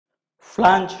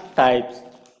Flange types.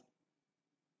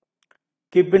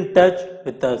 Keep in touch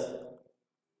with us.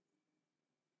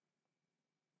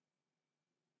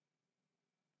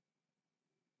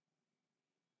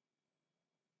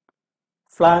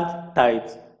 Flange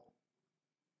types.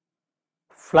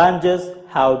 Flanges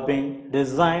have been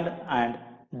designed and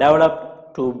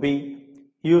developed to be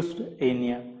used in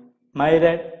a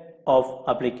myriad of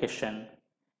applications.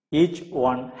 Each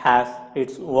one has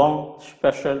its own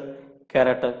special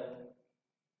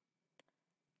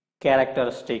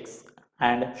characteristics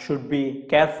and should be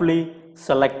carefully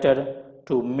selected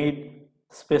to meet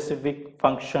specific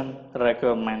function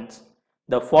requirements.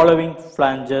 The following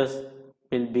flanges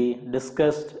will be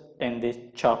discussed in this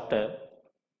chapter.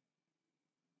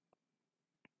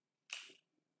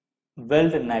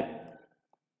 Weld neck,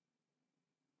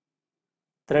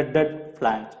 threaded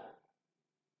flange,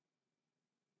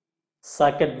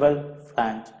 socket weld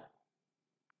flange,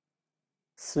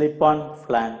 slip-on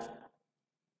flange,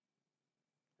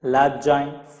 lap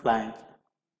joint flange,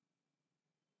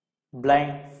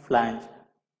 blind flange,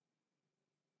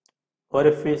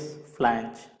 orifice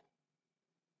flange,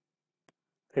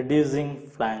 reducing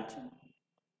flange.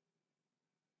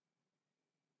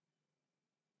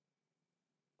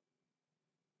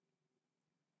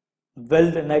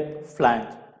 Weld neck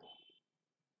flange.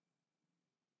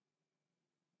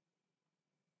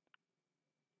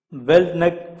 Weld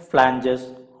neck flanges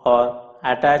are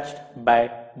attached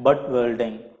by butt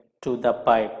welding to the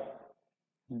pipe.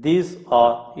 These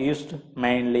are used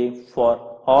mainly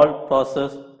for all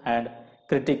process and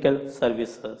critical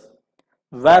services,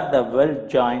 where the weld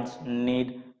joints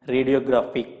need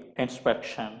radiographic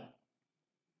inspection.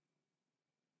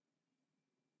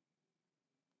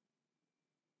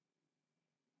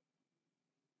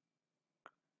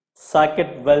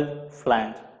 Socket weld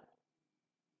flange.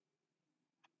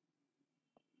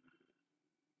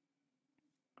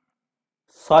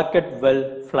 Socket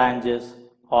weld flanges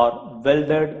are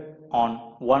welded on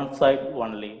one side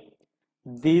only.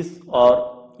 These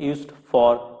are used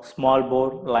for small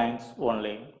bore lines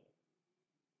only.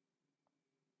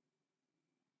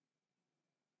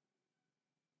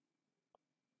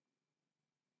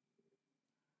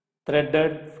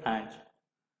 Threaded flange.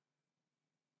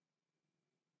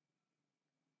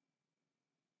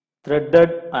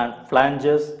 Threaded and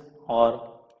flanges are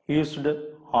used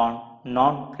on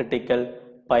non-critical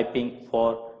piping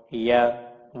for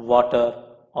air, water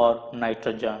or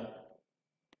nitrogen.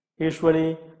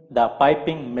 Usually the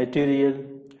piping material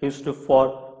used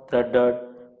for threaded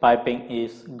piping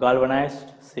is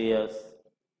galvanized shears.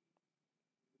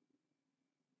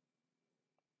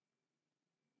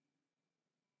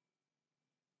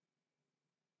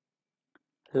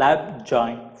 Lap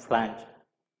joint flange.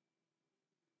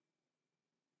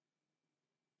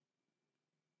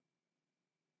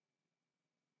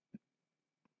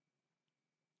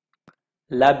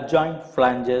 Lap joint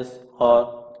flanges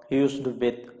are used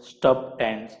with stub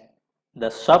ends. The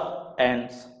stub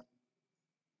ends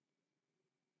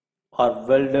are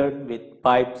welded with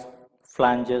pipes.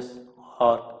 Flanges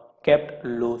are kept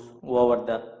loose over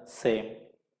the same.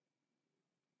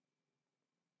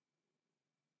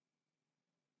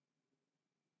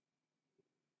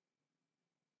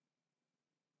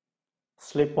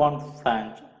 Slip-on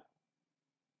flange.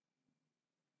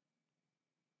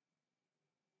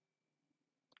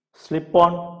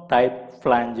 Slip-on type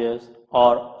flanges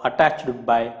are attached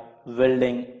by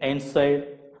welding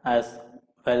inside as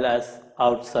well as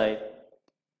outside.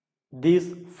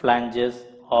 These flanges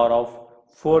are of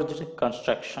forged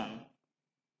construction.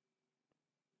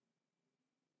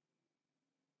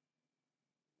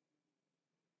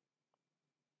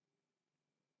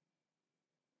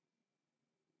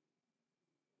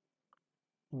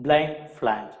 Blind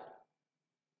flange.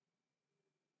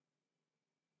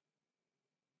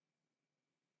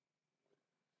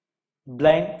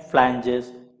 Blind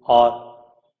flanges are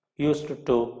used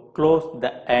to close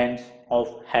the ends of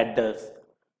headers,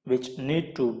 which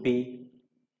need to be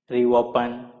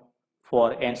reopened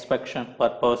for inspection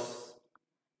purpose,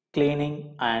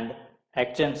 cleaning and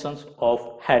extensions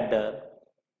of header.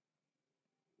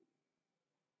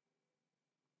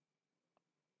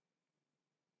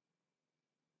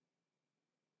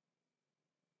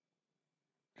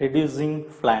 Reducing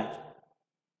flange.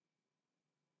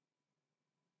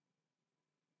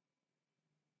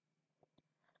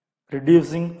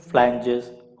 Reducing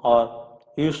flanges are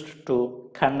used to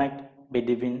connect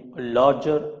between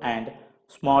larger and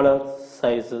smaller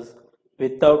sizes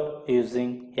without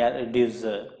using a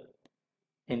reducer.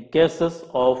 In cases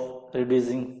of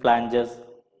reducing flanges,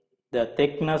 the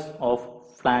thickness of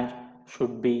flange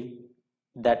should be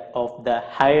that of the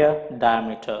higher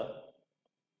diameter.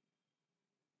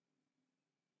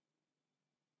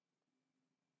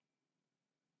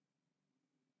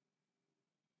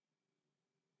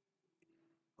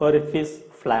 Orifice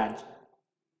flange.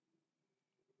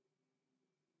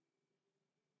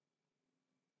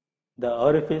 The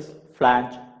orifice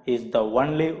flange is the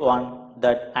only one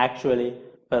that actually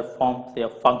performs a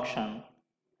function.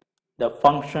 The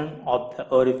function of the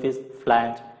orifice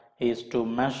flange is to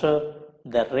measure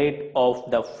the rate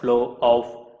of the flow of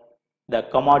the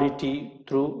commodity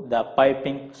through the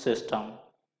piping system.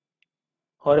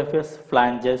 Orifice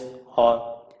flanges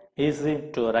are easy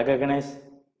to recognize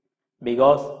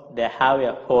because they have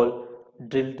a hole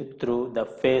drilled through the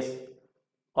face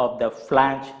of the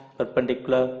flange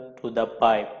perpendicular to the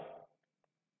pipe.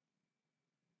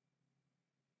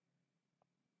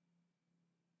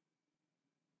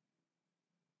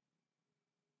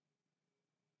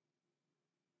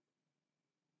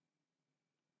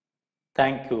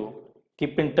 Thank you.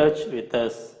 Keep in touch with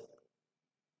us.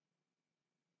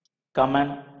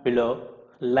 Comment below,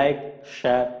 like,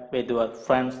 share with your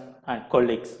friends and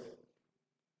colleagues.